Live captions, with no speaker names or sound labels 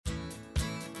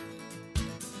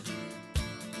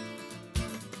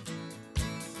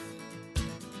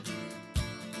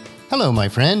Hello, my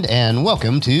friend, and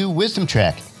welcome to Wisdom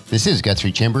Trek. This is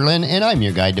Guthrie Chamberlain, and I'm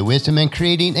your guide to wisdom and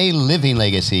creating a living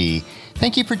legacy.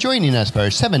 Thank you for joining us for our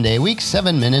 7-day-a-week,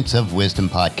 7 Minutes of Wisdom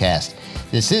podcast.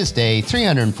 This is day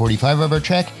 345 of our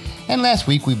trek, and last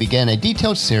week we began a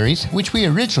detailed series, which we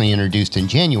originally introduced in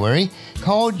January,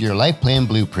 called Your Life Plan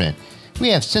Blueprint. We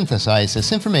have synthesized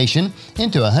this information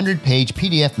into a 100-page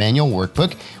PDF manual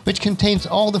workbook, which contains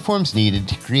all the forms needed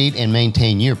to create and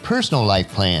maintain your personal life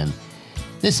plan.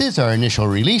 This is our initial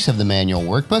release of the manual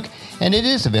workbook, and it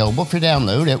is available for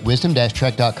download at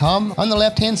wisdom-trek.com on the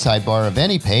left-hand sidebar of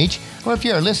any page, or if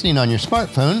you are listening on your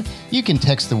smartphone, you can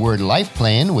text the word Life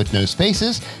Plan with no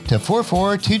spaces to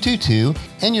 44222,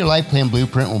 and your Life Plan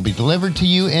Blueprint will be delivered to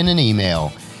you in an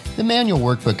email. The manual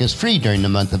workbook is free during the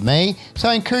month of May, so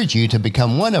I encourage you to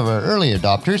become one of our early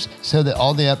adopters so that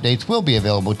all the updates will be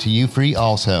available to you free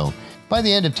also. By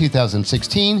the end of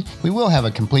 2016, we will have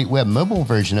a complete web mobile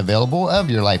version available of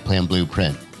your Life Plan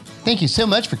Blueprint. Thank you so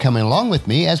much for coming along with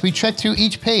me as we trek through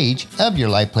each page of your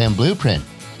Life Plan Blueprint.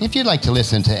 If you'd like to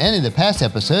listen to any of the past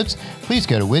episodes, please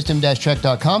go to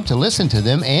wisdom-trek.com to listen to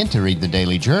them and to read the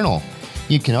daily journal.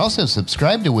 You can also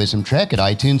subscribe to Wisdom Trek at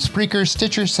iTunes, Spreaker,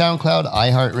 Stitcher, SoundCloud,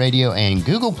 iHeartRadio, and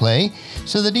Google Play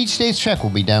so that each day's trek will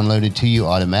be downloaded to you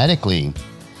automatically.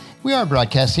 We are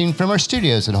broadcasting from our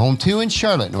studios at Home 2 in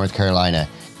Charlotte, North Carolina.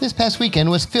 This past weekend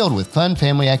was filled with fun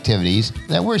family activities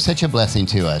that were such a blessing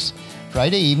to us.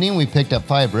 Friday evening, we picked up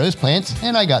 5 rose plants,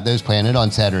 and I got those planted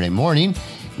on Saturday morning.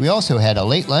 We also had a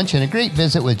late lunch and a great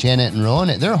visit with Janet and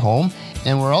Rowan at their home,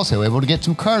 and were also able to get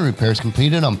some car repairs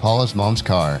completed on Paula's mom's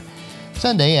car.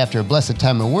 Sunday, after a blessed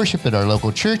time of worship at our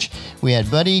local church, we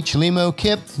had Buddy, Chalimo,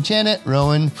 Kip, Janet,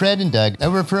 Rowan, Fred, and Doug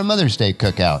over for a Mother's Day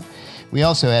cookout. We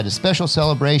also had a special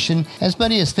celebration as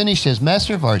Buddy has finished his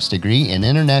Master of Arts degree in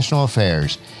International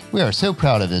Affairs. We are so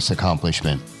proud of this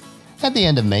accomplishment. At the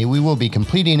end of May, we will be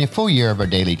completing a full year of our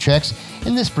daily treks,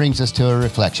 and this brings us to a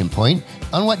reflection point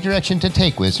on what direction to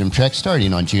take Wisdom Trek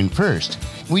starting on June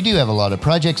 1st. We do have a lot of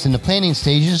projects in the planning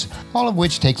stages, all of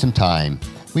which take some time.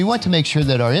 We want to make sure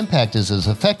that our impact is as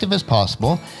effective as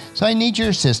possible, so I need your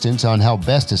assistance on how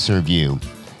best to serve you.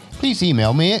 Please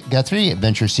email me at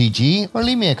Guthrie@VentureCG or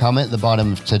leave me a comment at the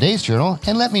bottom of today's journal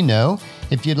and let me know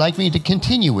if you'd like me to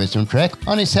continue Wisdom Trek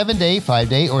on a 7-day,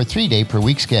 5-day, or 3-day per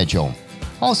week schedule.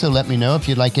 Also, let me know if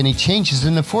you'd like any changes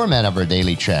in the format of our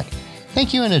daily trek.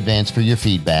 Thank you in advance for your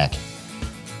feedback.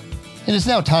 It is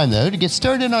now time, though, to get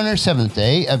started on our 7th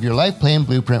day of your Life Plan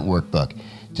Blueprint workbook.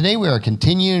 Today we are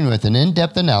continuing with an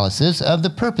in-depth analysis of the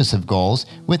purpose of goals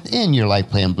within your Life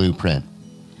Plan Blueprint.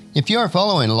 If you are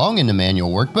following along in the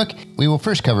manual workbook, we will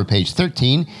first cover page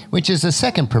 13, which is the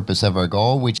second purpose of our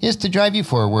goal, which is to drive you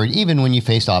forward even when you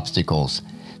face obstacles.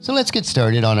 So let's get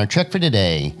started on our trek for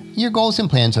today. Your goals and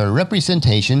plans are a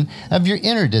representation of your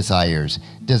inner desires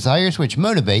which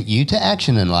motivate you to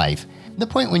action in life. The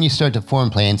point when you start to form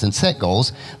plans and set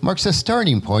goals marks a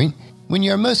starting point when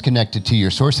you are most connected to your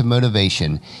source of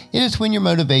motivation. It is when your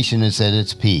motivation is at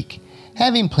its peak.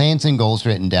 Having plans and goals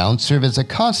written down serve as a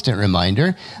constant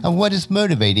reminder of what is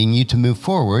motivating you to move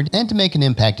forward and to make an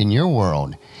impact in your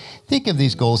world. Think of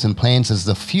these goals and plans as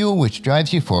the fuel which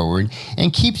drives you forward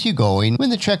and keeps you going when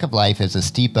the trek of life is a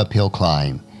steep uphill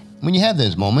climb. When you have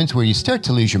those moments where you start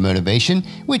to lose your motivation,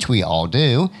 which we all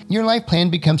do, your life plan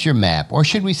becomes your map, or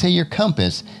should we say your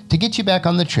compass, to get you back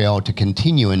on the trail to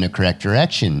continue in the correct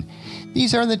direction.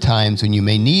 These are the times when you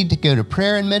may need to go to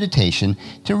prayer and meditation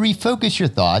to refocus your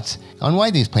thoughts on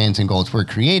why these plans and goals were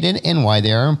created and why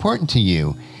they are important to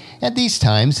you. At these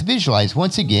times, visualize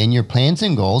once again your plans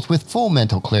and goals with full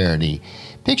mental clarity.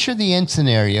 Picture the end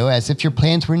scenario as if your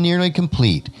plans were nearly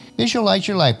complete. Visualize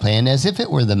your life plan as if it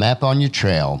were the map on your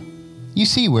trail. You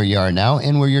see where you are now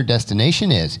and where your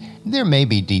destination is. There may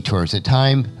be detours at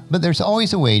times, but there's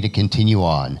always a way to continue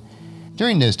on.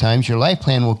 During those times, your life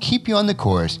plan will keep you on the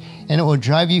course, and it will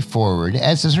drive you forward,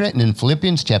 as is written in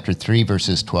Philippians chapter 3,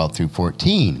 verses 12 through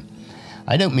 14.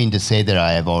 I don't mean to say that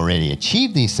I have already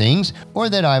achieved these things, or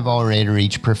that I've already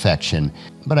reached perfection,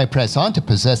 but I press on to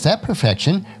possess that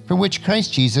perfection for which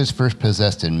Christ Jesus first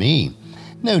possessed in me.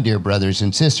 No, dear brothers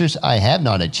and sisters, I have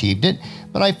not achieved it,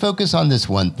 but I focus on this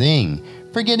one thing,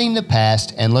 forgetting the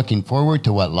past and looking forward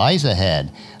to what lies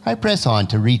ahead. I press on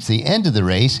to reach the end of the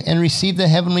race and receive the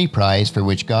heavenly prize for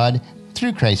which God,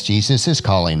 through Christ Jesus, is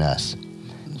calling us.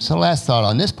 So last thought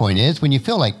on this point is, when you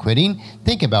feel like quitting,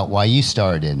 think about why you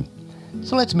started.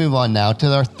 So let's move on now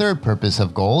to our third purpose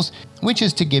of goals, which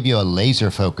is to give you a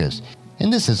laser focus.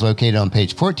 And this is located on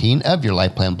page 14 of your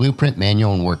Life Plan Blueprint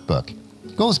Manual and Workbook.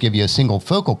 Goals give you a single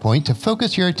focal point to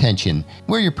focus your attention.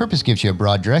 Where your purpose gives you a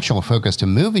broad directional focus to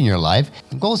move in your life,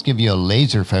 goals give you a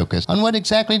laser focus on what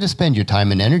exactly to spend your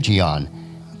time and energy on.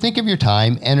 Think of your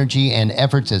time, energy, and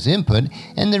efforts as input,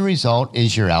 and the result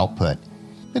is your output.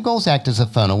 The goals act as a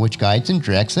funnel which guides and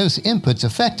directs those inputs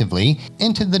effectively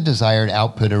into the desired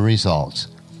output or results.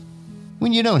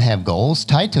 When you don't have goals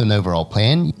tied to an overall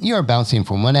plan, you are bouncing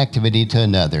from one activity to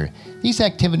another. These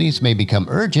activities may become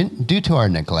urgent due to our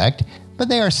neglect, but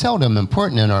they are seldom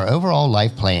important in our overall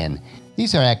life plan.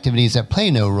 These are activities that play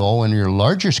no role in your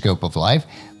larger scope of life,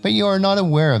 but you are not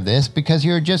aware of this because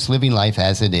you are just living life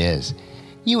as it is.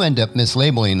 You end up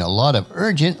mislabeling a lot of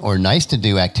urgent or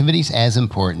nice-to-do activities as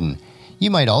important.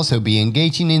 You might also be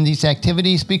engaging in these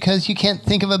activities because you can't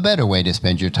think of a better way to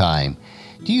spend your time.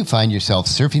 Do you find yourself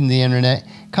surfing the internet,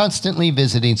 constantly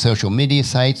visiting social media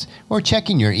sites, or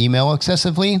checking your email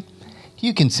excessively? Do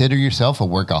you consider yourself a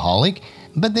workaholic,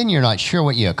 but then you're not sure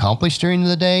what you accomplished during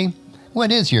the day?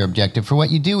 What is your objective for what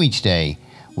you do each day?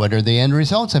 What are the end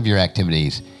results of your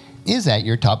activities? Is that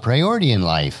your top priority in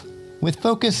life? With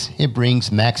focus, it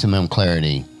brings maximum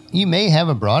clarity. You may have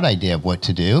a broad idea of what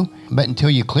to do, but until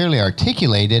you clearly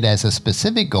articulate it as a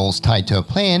specific goals tied to a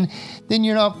plan, then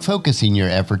you're not focusing your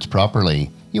efforts properly.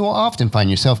 You will often find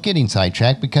yourself getting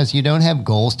sidetracked because you don't have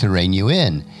goals to rein you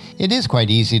in. It is quite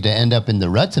easy to end up in the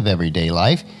ruts of everyday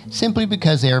life simply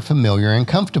because they are familiar and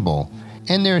comfortable,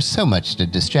 and there is so much to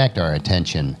distract our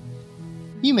attention.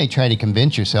 You may try to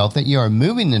convince yourself that you are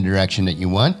moving in the direction that you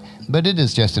want, but it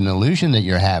is just an illusion that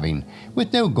you're having.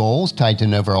 With no goals tied to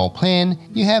an overall plan,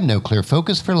 you have no clear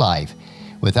focus for life.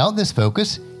 Without this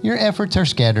focus, your efforts are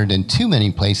scattered in too many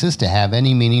places to have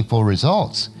any meaningful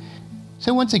results.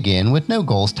 So once again, with no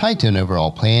goals tied to an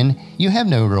overall plan, you have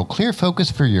no real clear focus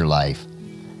for your life.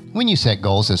 When you set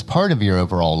goals as part of your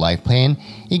overall life plan,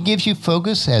 it gives you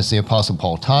focus, as the Apostle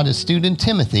Paul taught his student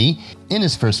Timothy in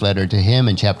his first letter to him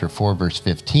in chapter 4, verse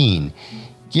 15.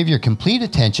 Give your complete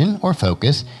attention or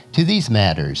focus to these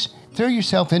matters. Throw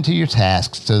yourself into your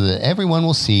tasks so that everyone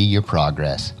will see your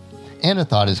progress. And a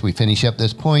thought as we finish up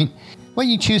this point, what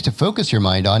you choose to focus your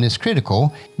mind on is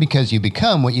critical because you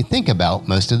become what you think about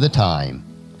most of the time.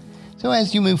 So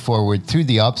as you move forward through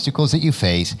the obstacles that you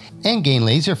face and gain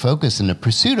laser focus in the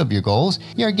pursuit of your goals,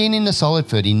 you are gaining the solid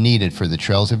footing needed for the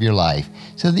trails of your life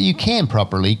so that you can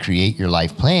properly create your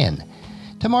life plan.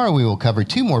 Tomorrow we will cover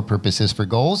 2 more purposes for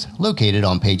goals located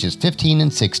on pages 15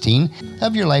 and 16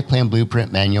 of your Life Plan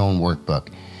Blueprint Manual and Workbook.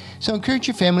 So encourage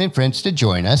your family and friends to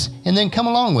join us and then come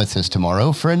along with us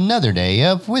tomorrow for another day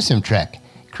of Wisdom Trek,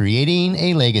 Creating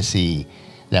a Legacy.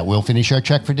 That will finish our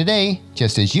trek for today.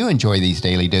 Just as you enjoy these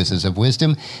daily doses of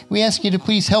wisdom, we ask you to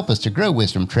please help us to grow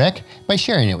Wisdom Trek by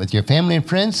sharing it with your family and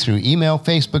friends through email,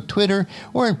 Facebook, Twitter,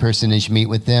 or in person as you meet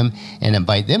with them, and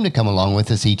invite them to come along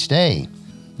with us each day.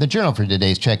 The journal for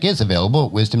today's trek is available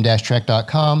at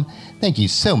wisdom-trek.com. Thank you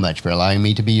so much for allowing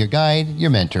me to be your guide, your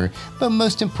mentor, but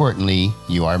most importantly,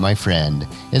 you are my friend,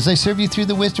 as I serve you through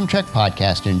the Wisdom Trek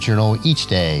podcast and journal each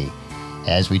day.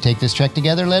 As we take this trek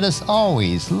together, let us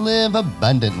always live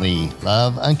abundantly,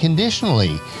 love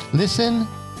unconditionally, listen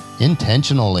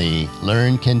intentionally,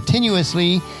 learn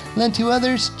continuously, lend to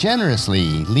others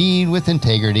generously, lead with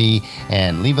integrity,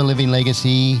 and leave a living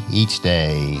legacy each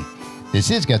day. This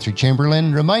is Guthrie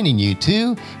Chamberlain reminding you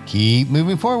to keep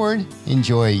moving forward,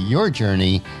 enjoy your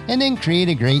journey, and then create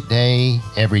a great day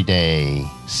every day.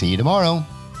 See you tomorrow.